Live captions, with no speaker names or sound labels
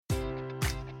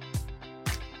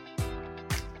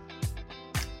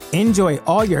Enjoy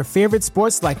all your favorite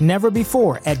sports like never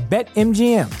before at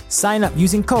BetMGM. Sign up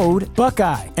using code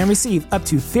Buckeye and receive up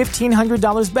to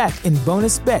 $1,500 back in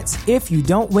bonus bets if you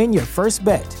don't win your first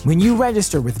bet. When you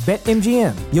register with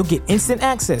BetMGM, you'll get instant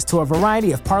access to a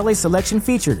variety of parlay selection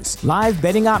features, live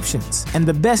betting options, and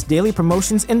the best daily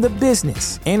promotions in the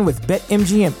business. And with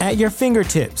BetMGM at your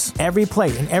fingertips, every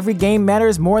play and every game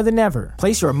matters more than ever.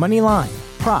 Place your money line,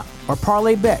 prop, or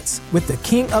parlay bets with the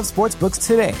king of sportsbooks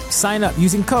today. Sign up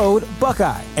using code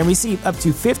Buckeye and receive up to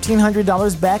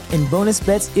 $1,500 back in bonus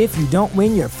bets if you don't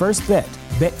win your first bet.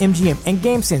 BetMGM and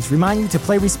GameSense remind you to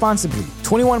play responsibly.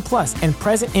 21 plus and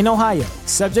present in Ohio,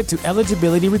 subject to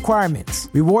eligibility requirements.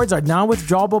 Rewards are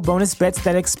non-withdrawable bonus bets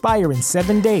that expire in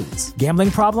 7 days. Gambling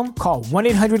problem? Call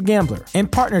 1-800-GAMBLER. In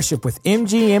partnership with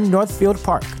MGM Northfield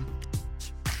Park.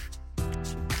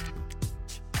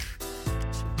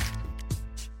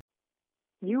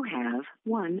 You have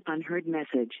one unheard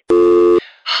message.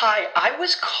 Hi, I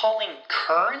was calling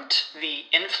Current, the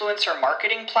influencer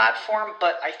marketing platform,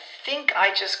 but I think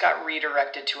I just got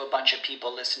redirected to a bunch of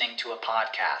people listening to a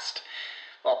podcast.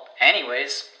 Well,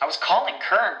 anyways, I was calling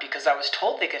Current because I was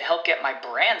told they could help get my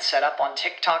brand set up on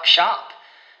TikTok Shop,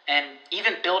 and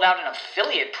even build out an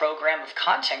affiliate program of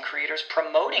content creators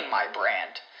promoting my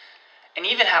brand, and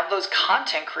even have those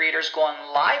content creators go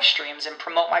on live streams and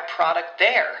promote my product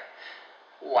there.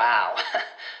 Wow,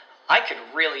 I could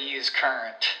really use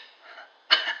Current.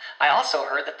 I also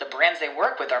heard that the brands they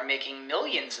work with are making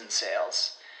millions in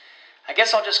sales. I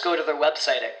guess I'll just go to their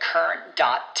website at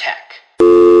current.tech.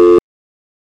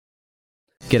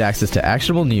 Get access to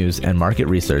actionable news and market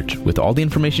research with all the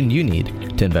information you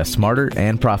need to invest smarter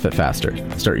and profit faster.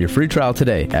 Start your free trial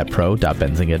today at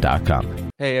pro.benzinga.com.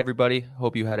 Hey everybody,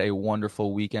 hope you had a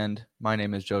wonderful weekend. My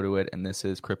name is Joe DeWitt and this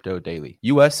is Crypto Daily.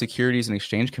 U.S. Securities and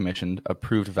Exchange Commission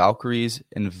approved Valkyrie's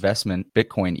investment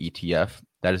Bitcoin ETF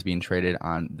that is being traded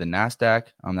on the NASDAQ.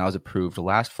 That was approved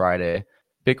last Friday.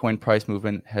 Bitcoin price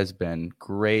movement has been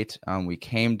great. We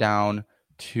came down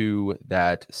to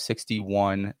that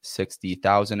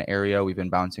 60,000 area. We've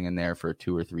been bouncing in there for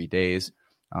 2 or 3 days.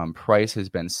 Price has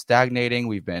been stagnating.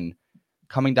 We've been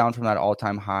coming down from that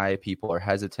all-time high. People are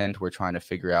hesitant. We're trying to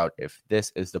figure out if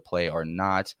this is the play or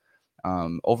not.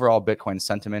 Overall, Bitcoin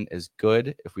sentiment is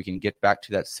good. If we can get back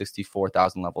to that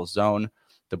 64,000 level zone,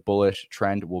 the bullish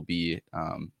trend will be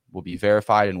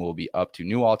verified and will be up to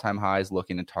new all-time highs,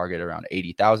 looking to target around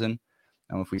 80,000.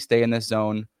 And if we stay in this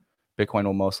zone, Bitcoin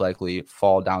will most likely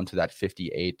fall down to that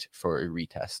 58 for a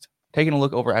retest. Taking a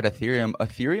look over at Ethereum,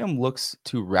 Ethereum looks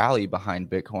to rally behind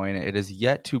Bitcoin. It is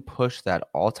yet to push that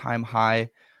all-time high.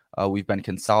 We've been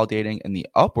consolidating in the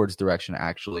upwards direction,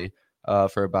 actually,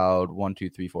 for about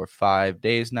 5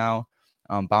 days now,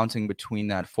 bouncing between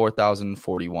that 4,000,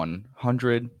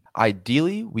 4,100.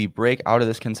 Ideally, we break out of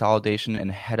this consolidation and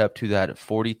head up to that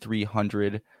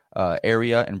 4,300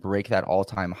 area and break that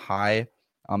all-time high.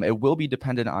 It will be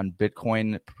dependent on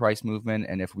Bitcoin price movement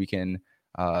and if we can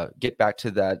get back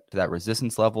to that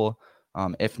resistance level.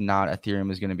 If not,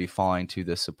 Ethereum is going to be falling to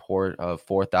the support of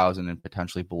 4,000 and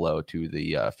potentially below to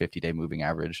the 50-day moving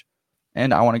average.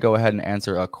 And I want to go ahead and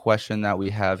answer a question that we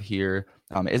have here.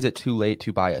 Is it too late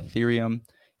to buy Ethereum?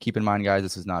 Keep in mind, guys,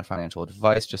 this is not financial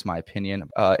advice, just my opinion.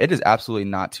 It is absolutely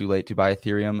not too late to buy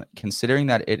Ethereum, considering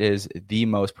that it is the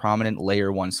most prominent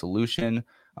layer 1 solution,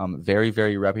 very,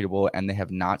 very reputable, and they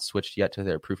have not switched yet to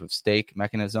their proof of stake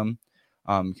mechanism.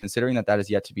 Considering that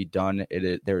is yet to be done,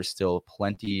 there is still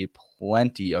plenty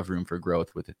of room for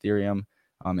growth with Ethereum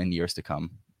in years to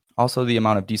come. Also, the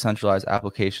amount of decentralized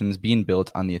applications being built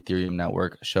on the Ethereum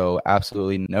network show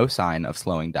absolutely no sign of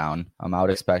slowing down. I would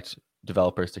expect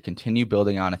developers to continue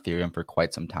building on Ethereum for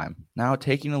quite some time. Now,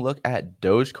 taking a look at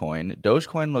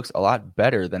Dogecoin looks a lot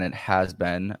better than it has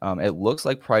been. It looks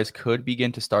like price could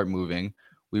begin to start moving.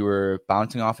 We were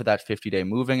bouncing off of that 50-day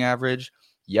moving average.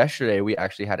 Yesterday, we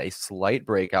actually had a slight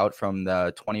breakout from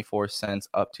the 24 cents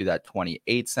up to that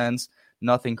 28 cents.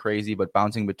 Nothing crazy, but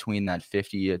bouncing between that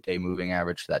 50-day moving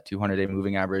average to that 200-day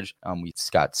moving average. We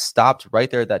got stopped right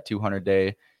there at that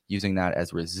 200-day, using that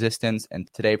as resistance.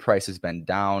 And today, price has been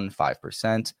down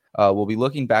 5%. We'll be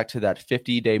looking back to that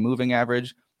 50-day moving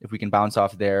average. If we can bounce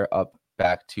off there, up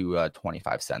back to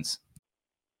 25 cents.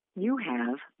 You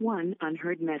have one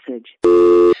unheard message.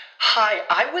 Hi,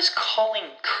 I was calling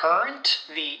Current,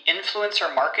 the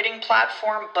influencer marketing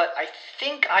platform, but I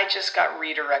think I just got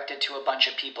redirected to a bunch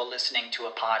of people listening to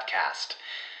a podcast.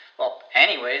 Well,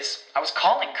 anyways, I was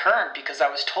calling Current because I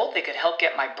was told they could help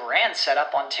get my brand set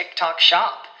up on TikTok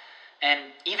Shop, and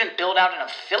even build out an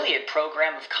affiliate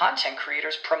program of content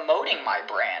creators promoting my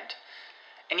brand,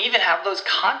 and even have those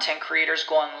content creators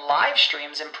go on live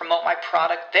streams and promote my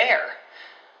product there.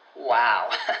 Wow,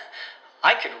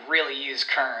 I could really use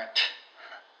Current.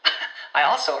 I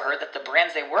also heard that the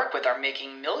brands they work with are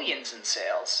making millions in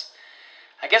sales.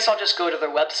 I guess I'll just go to their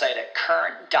website at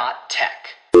current.tech.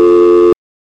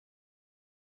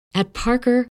 At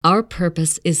Parker, our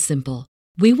purpose is simple.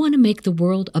 We want to make the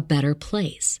world a better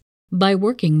place by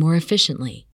working more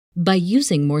efficiently, by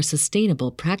using more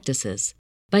sustainable practices,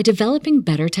 by developing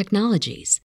better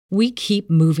technologies. We keep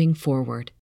moving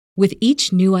forward. With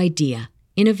each new idea,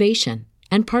 innovation,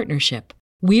 and partnership,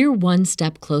 we're one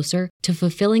step closer to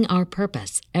fulfilling our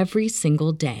purpose every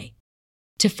single day.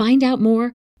 To find out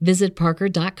more, visit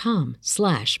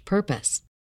parker.com/purpose.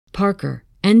 Parker,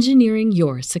 engineering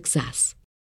your success.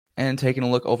 And taking a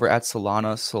look over at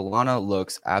Solana, Solana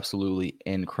looks absolutely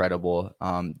incredible.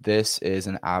 This is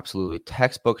an absolutely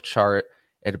textbook chart.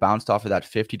 It bounced off of that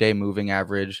 50-day moving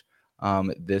average.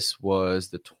 This was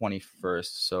the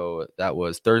 21st, so that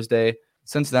was Thursday.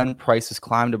 Since then, price has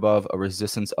climbed above a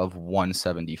resistance of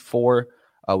 174.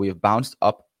 We have bounced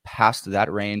up past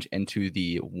that range into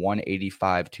the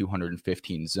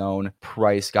 185-215 zone.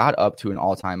 Price got up to an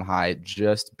all-time high,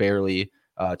 just barely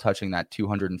touching that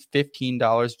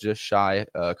 $215, just shy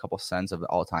a couple cents of the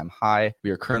all-time high. We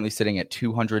are currently sitting at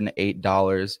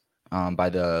 $208. By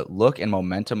the look and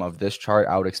momentum of this chart,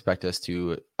 I would expect us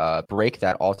to break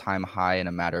that all-time high in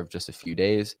a matter of just a few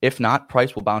days. If not,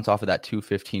 price will bounce off of that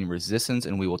 215 resistance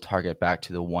and we will target back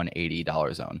to the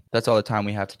 $180 zone. That's all the time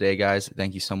we have today, guys.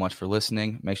 Thank you so much for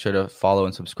listening. Make sure to follow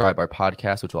and subscribe our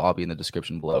podcast, which will all be in the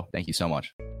description below. Thank you so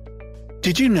much.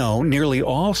 Did you know nearly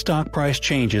all stock price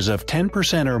changes of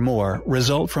 10% or more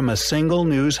result from a single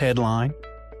news headline?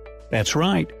 That's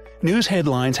right. News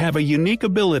headlines have a unique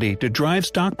ability to drive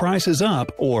stock prices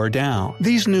up or down.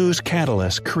 These news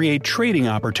catalysts create trading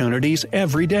opportunities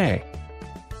every day.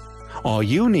 All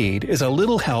you need is a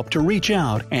little help to reach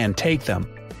out and take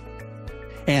them.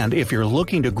 And if you're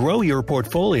looking to grow your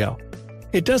portfolio,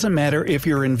 it doesn't matter if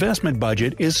your investment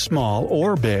budget is small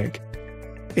or big.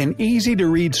 An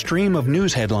easy-to-read stream of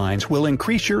news headlines will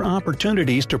increase your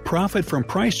opportunities to profit from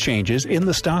price changes in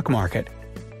the stock market,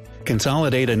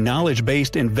 consolidate a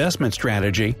knowledge-based investment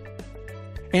strategy,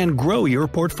 and grow your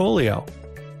portfolio.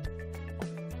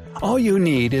 All you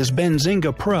need is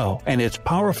Benzinga Pro and its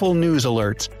powerful news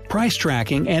alerts, price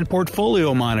tracking, and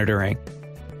portfolio monitoring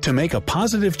to make a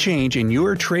positive change in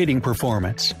your trading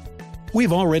performance.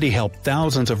 We've already helped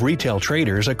thousands of retail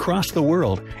traders across the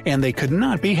world, and they could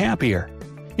not be happier.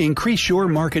 Increase your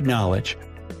market knowledge,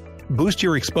 boost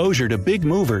your exposure to big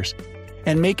movers,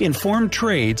 and make informed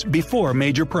trades before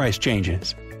major price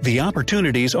changes. The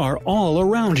opportunities are all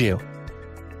around you.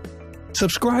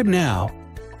 Subscribe now,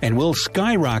 and we'll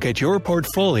skyrocket your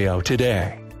portfolio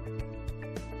today.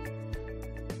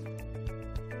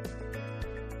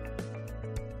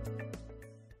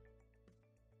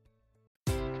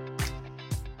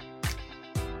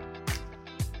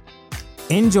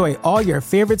 Enjoy all your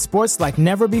favorite sports like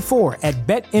never before at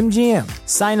BetMGM.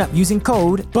 Sign up using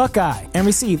code Buckeye and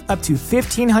receive up to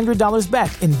 $1,500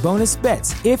 back in bonus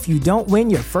bets if you don't win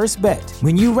your first bet.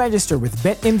 When you register with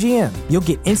BetMGM, you'll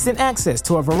get instant access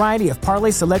to a variety of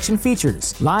parlay selection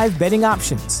features, live betting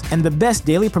options, and the best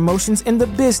daily promotions in the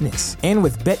business. And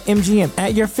with BetMGM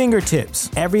at your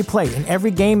fingertips, every play and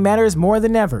every game matters more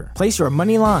than ever. Place your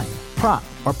money line, prop,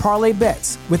 or parlay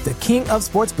bets with the king of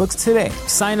sportsbooks today.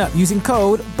 Sign up using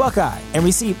code Buckeye and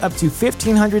receive up to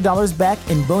 $1,500 back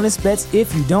in bonus bets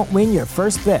if you don't win your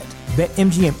first bet.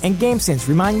 BetMGM and GameSense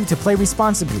remind you to play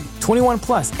responsibly. 21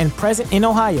 plus and present in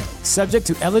Ohio, subject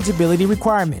to eligibility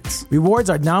requirements. Rewards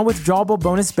are non-withdrawable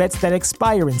bonus bets that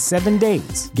expire in 7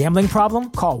 days. Gambling problem?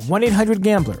 Call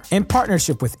 1-800-GAMBLER. In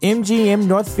partnership with MGM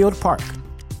Northfield Park.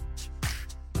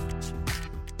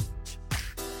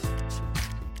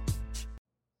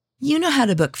 You know how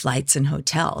to book flights and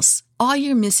hotels. All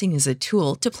you're missing is a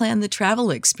tool to plan the travel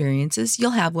experiences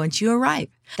you'll have once you arrive.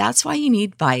 That's why you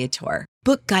need Viator.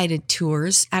 Book guided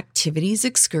tours, activities,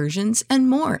 excursions, and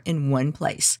more in one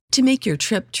place to make your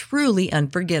trip truly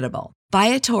unforgettable.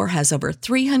 Viator has over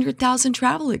 300,000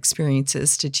 travel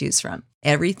experiences to choose from.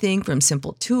 Everything from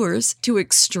simple tours to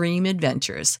extreme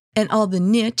adventures and all the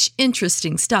niche,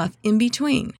 interesting stuff in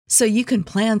between. So you can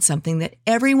plan something that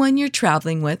everyone you're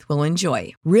traveling with will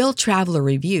enjoy. Real traveler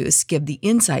reviews give the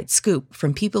inside scoop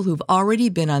from people who've already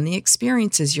been on the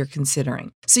experiences you're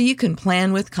considering. So you can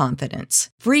plan with confidence.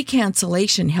 Free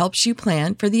cancellation helps you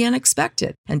plan for the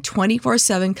unexpected. And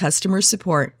 24/7 customer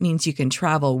support means you can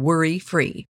travel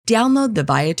worry-free. Download the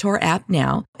Viator app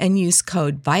now and use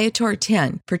code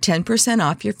Viator10 for 10%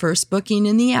 off your first booking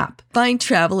in the app. Find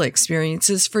travel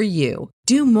experiences for you.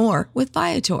 Do more with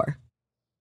Viator.